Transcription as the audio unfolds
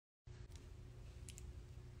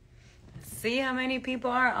see how many people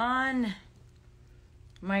are on.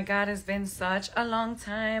 My God, it's been such a long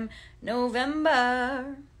time.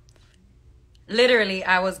 November. Literally,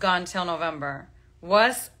 I was gone till November.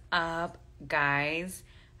 What's up, guys?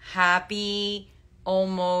 Happy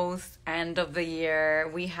almost end of the year.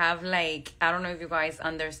 We have like, I don't know if you guys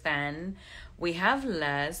understand. We have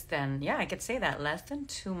less than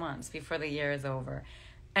 2 months before the year is over.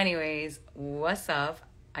 Anyways, what's up?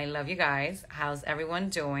 I love you guys. How's everyone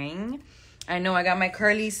doing? I know I got my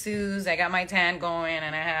curly suits, I got my tan going,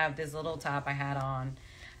 and I have this little top I had on.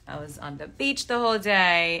 I was on the beach the whole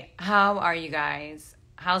day. How are you guys?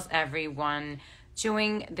 How's everyone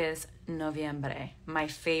doing this Noviembre? My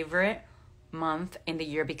favorite month in the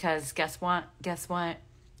year because guess what?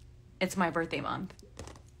 It's my birthday month.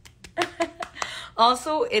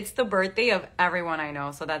 Also, it's the birthday of everyone I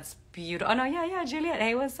know, so that's beautiful. Oh, no, yeah, Juliet,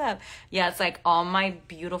 hey, what's up? Yeah, it's like all my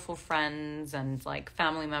beautiful friends and like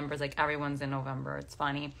family members, like everyone's in November. It's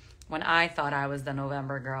funny. When I thought I was the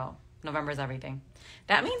November girl, November's everything.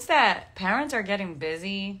 That means that parents are getting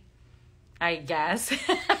busy, I guess.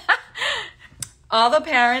 All the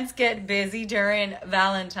parents get busy during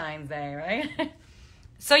Valentine's Day, right?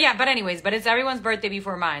 So yeah, but it's everyone's birthday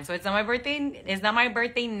before mine. So it's not my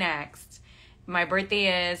birthday next. My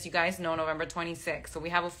birthday is, you guys know, November 26th. So we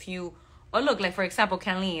have a few. Oh, look, like for example,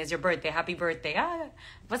 Kenley is your birthday. Happy birthday.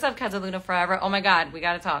 What's up, Deluna forever? Oh my God, we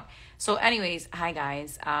got to talk. So anyways, hi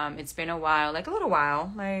guys. It's been a while, like a little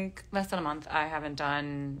while, like less than a month.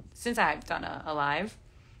 Since I've done a live.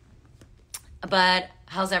 But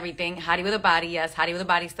how's everything? Hottie with a body. Yes, Hottie with a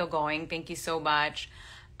body still going. Thank you so much.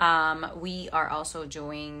 We are also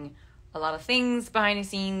doing a lot of things behind the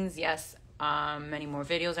scenes. Yes. Many more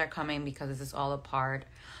videos are coming because this is all a part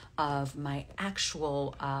of my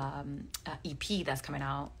actual EP that's coming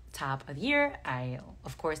out top of the year. I'll,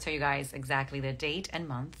 of course, tell you guys exactly the date and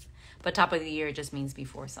month, but top of the year just means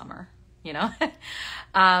before summer, you know?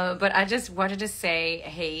 But I just wanted to say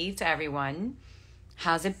hey to everyone.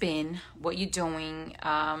 How's it been? What you doing?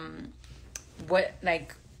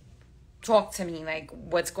 Talk to me, like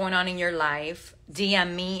what's going on in your life.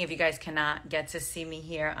 DM me if you guys cannot get to see me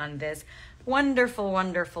here on this wonderful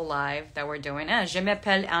live that we're doing. Je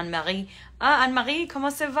m'appelle Anne-Marie. Anne-Marie,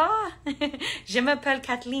 comment ça va? Je m'appelle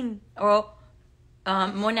Kathleen.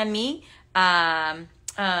 Mon ami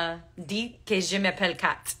dit que je m'appelle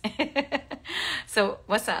Kat. So,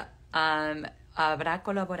 what's up? Habrá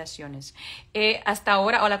colaboraciones. Hasta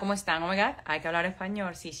ahora, hola, ¿cómo están? Oh my God, hay que hablar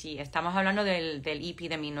español. Sí, estamos hablando del EP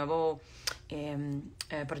de mi nuevo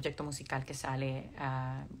proyecto musical que sale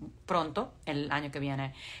pronto, el año que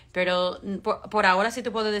viene. Pero por ahora sí te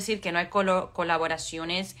puedo decir que no hay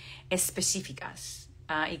colaboraciones específicas.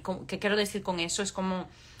 ¿Y qué quiero decir con eso? Es como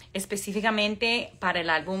específicamente para el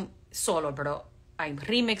álbum solo, pero hay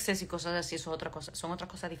remixes y cosas así, son otra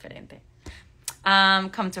cosa diferente.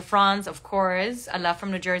 Come to France, of course. I love from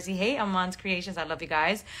New Jersey. Hey, Amon's Creations. I love you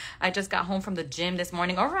guys. I just got home from the gym this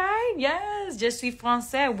morning. All right. Yes. Je suis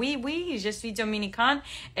français. Oui. Je suis dominicain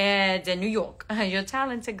de New York. You're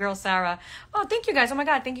talented girl, Sarah. Oh, thank you guys. Oh my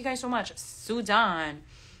God. Thank you guys so much. Sudan.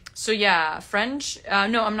 So yeah, French.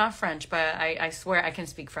 No, I'm not French, but I swear I can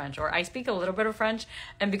speak French, or I speak a little bit of French.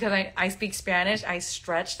 And because I speak Spanish, I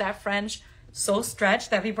stretch that French so stretched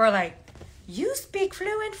that people are like, you speak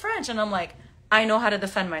fluent French. And I'm like, I know how to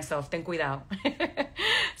defend myself. Ten cuidado.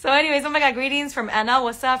 So anyways, oh my God, greetings from Anna.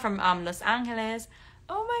 What's up? From Los Angeles.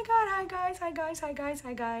 Oh my God,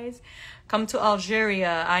 hi guys. Come to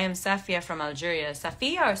Algeria. I am Safia from Algeria.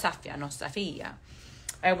 Safia or Safia? No, Safia.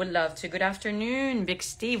 I would love to. Good afternoon, Big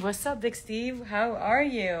Steve. What's up, Big Steve? How are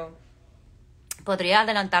you? ¿Podría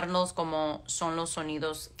adelantarnos cómo son los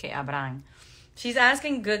sonidos que habrán? She's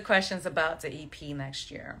asking good questions about the EP next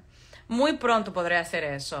year. Muy pronto podré hacer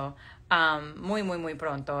eso. Muy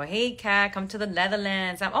pronto. Hey, Kat, come to the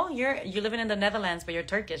Netherlands. You're living in the Netherlands, but you're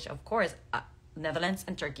Turkish, of course. Netherlands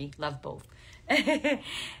and Turkey, love both.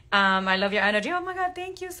 I love your energy. Oh my God,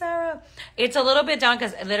 thank you, Sarah. It's a little bit down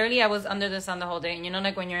because literally I was under the sun the whole day. And you know,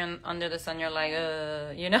 like when you're under the sun, you're like,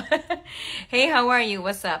 you know. Hey, how are you?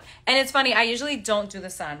 What's up? And it's funny, I usually don't do the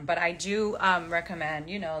sun, but I do recommend,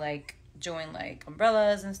 you know, like doing like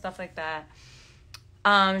umbrellas and stuff like that.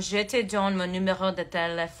 Je te donne mon numéro de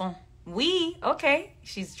téléphone. Oui, okay.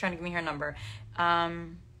 She's trying to give me her number.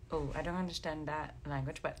 I don't understand that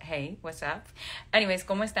language, but hey, what's up? Anyways,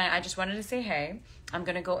 ¿cómo están? I just wanted to say hey. I'm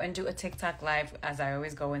going to go and do a TikTok live as I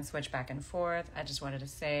always go and switch back and forth. I just wanted to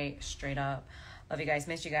say straight up, love you guys,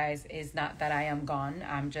 miss you guys. It's not that I am gone.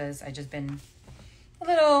 I just been a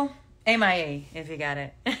little MIA, if you got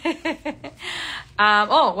it.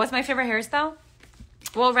 What's my favorite hairstyle?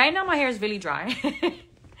 Well, right now my hair is really dry.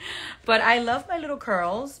 But I love my little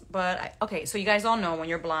curls. Okay, so you guys all know when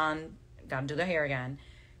you're blonde, gotta do the hair again.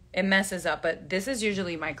 It messes up, but this is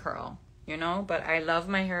usually my curl, you know? But I love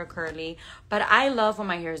my hair curly. But I love when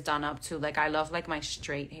my hair is done up too. Like, I love like my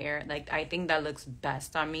straight hair. Like, I think that looks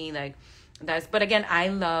best on me. Like, but again, I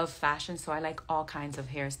love fashion, so I like all kinds of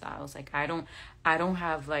hairstyles. Like, I don't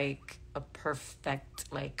have like a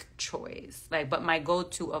perfect like choice. Like, but my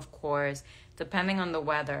go-to, of course, depending on the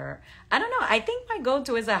weather, I don't know, I think my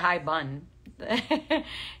go-to is a high bun.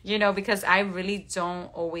 You know, because I really don't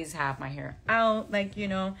always have my hair out, like, you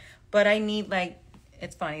know, but I need, like,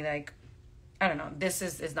 it's funny, like, I don't know, this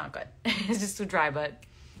is not good. It's just too dry, but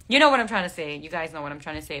you know what I'm trying to say. You guys know what I'm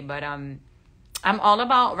trying to say. But I'm all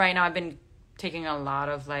about, right now, I've been taking a lot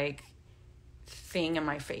of like thing in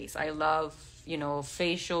my face. I love, you know,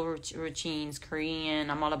 facial routines,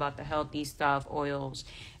 Korean. I'm all about the healthy stuff, oils,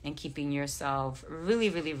 and keeping yourself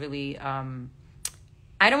really, really, really,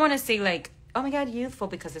 I don't want to say like, oh my God, youthful,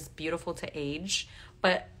 because it's beautiful to age,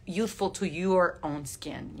 but youthful to your own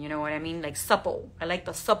skin. You know what I mean? Like supple. I like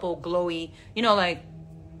the supple, glowy, you know, like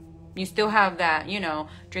you still have that, you know,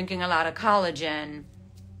 drinking a lot of collagen,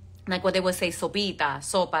 like what they would say, sopita,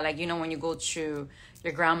 sopa, like, you know, when you go to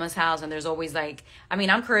your grandma's house and there's always like, I mean,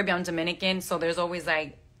 I'm Caribbean, I'm Dominican, so there's always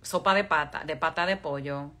like sopa de pata de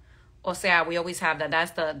pollo. O sea, we always have that.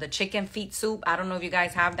 That's the chicken feet soup. I don't know if you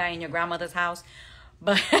guys have that in your grandmother's house.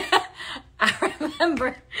 But I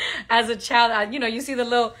remember as a child, you know, you see the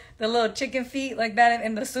little chicken feet like that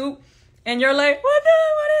in the soup, and you're like, what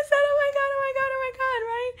is that? Oh my God, oh my God, oh my God,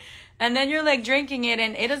 right? And then you're like drinking it,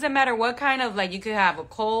 and it doesn't matter what kind of, like, you could have a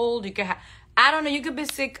cold, you could have, I don't know, you could be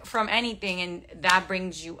sick from anything, and that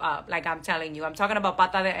brings you up. Like, I'm telling you, I'm talking about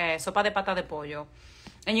sopa de pata de pollo.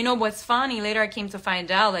 And you know what's funny? Later I came to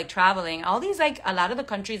find out, like, traveling, all these, like, a lot of the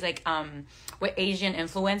countries, like, with Asian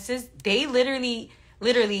influences, they literally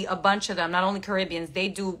a bunch of them, not only Caribbeans, they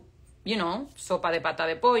do, you know, sopa de pata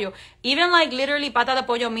de pollo. Even like literally pata de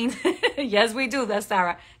pollo means, yes, we do. That's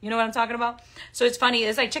Sarah. You know what I'm talking about? So it's funny.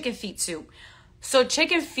 It's like chicken feet soup. So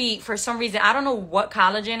chicken feet, for some reason, I don't know what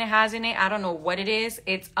collagen it has in it. I don't know what it is.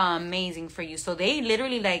 It's amazing for you. So they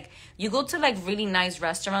literally, like, you go to like really nice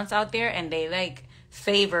restaurants out there and they like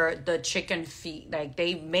favor the chicken feet. Like,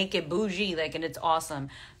 they make it bougie, like, and it's awesome.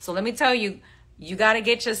 So let me tell you, you got to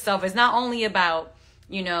get yourself, it's not only about,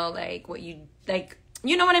 you know, like what you, like,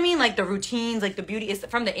 you know what I mean? Like the routines, like the beauty is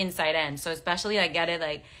from the inside end. So especially, I get it,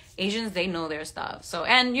 like Asians, they know their stuff. So,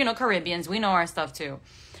 and you know, Caribbeans, we know our stuff too.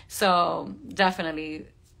 So definitely,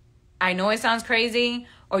 I know it sounds crazy,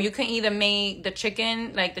 or you can either make the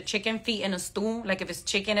chicken, like the chicken feet in a stew, like if it's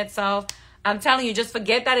chicken itself. I'm telling you, just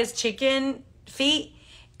forget that it's chicken feet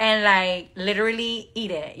and like literally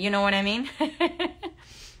eat it. You know what I mean?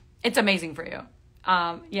 It's amazing for you.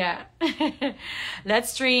 Yeah.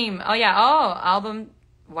 Let's stream. Oh yeah. Oh, album.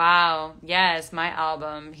 Wow. Yes, my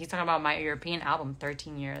album. He's talking about my European album,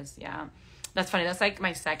 13 years. Yeah. That's funny. That's like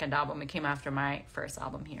my second album. It came after my first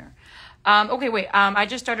album here. Okay, wait. I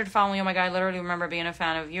just started following you. Oh my God, I literally remember being a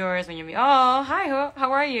fan of yours when oh, hi,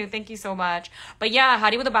 how are you? Thank you so much. But yeah,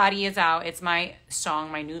 Hottie with a Body is out. It's my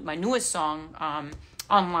song, my newest song,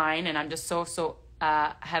 online, and I'm just so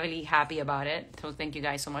heavily happy about it. So thank you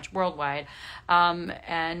guys so much worldwide.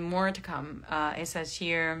 And more to come. It says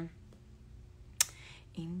here,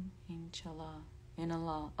 inshallah, in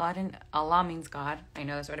Allah. Oh, Allah means God. I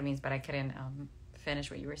know that's what it means, but I couldn't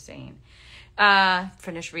finish what you were saying.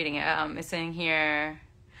 Finish reading it. It's saying here,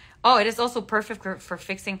 oh, it is also perfect for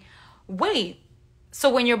fixing. Wait,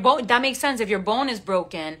 so when your bone, that makes sense. If your bone is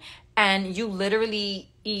broken and you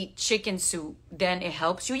literally eat chicken soup, then it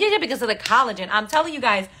helps you. Yeah, because of the collagen. I'm telling you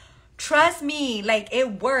guys, trust me, like,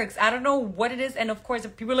 it works. I don't know what it is. And of course,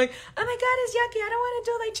 if people are like, oh my God, it's yucky, I don't want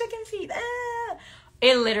to do like chicken feet.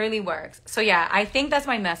 It literally works. So yeah, I think that's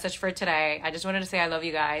my message for today. I just wanted to say I love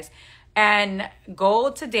you guys. And go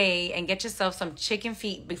today and get yourself some chicken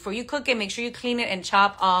feet. Before you cook it, make sure you clean it and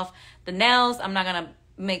chop off the nails. I'm not going to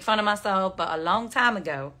make fun of myself, but a long time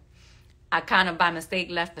ago, I kind of by mistake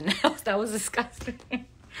left the nails. That was disgusting.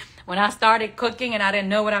 When I started cooking and I didn't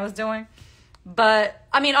know what I was doing. But,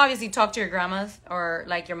 I mean, obviously talk to your grandmas or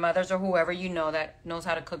like your mothers or whoever you know that knows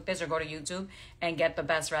how to cook this, or go to YouTube and get the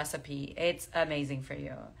best recipe. It's amazing for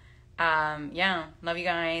you. Yeah, love you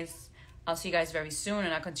guys. I'll see you guys very soon,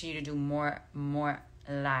 and I'll continue to do more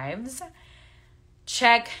lives.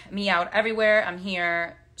 Check me out everywhere. I'm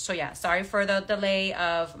here. So yeah, sorry for the delay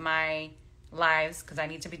of my lives, because I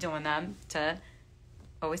need to be doing them to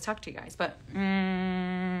always talk to you guys. But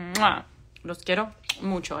los quiero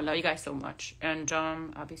mucho. I love you guys so much, and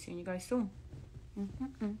I'll be seeing you guys soon.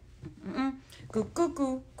 Coo, coo,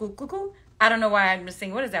 coo, coo, coo, coo. I don't know why I'm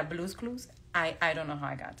missing. What is that? Blues Clues? I don't know how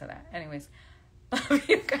I got to that. Anyways, love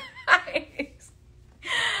you guys.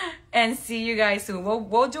 And see you guys soon.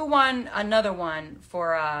 We'll do another one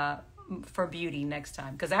for beauty next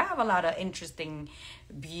time, because I have a lot of interesting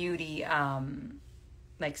beauty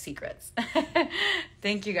like secrets.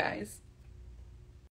 Thank you guys.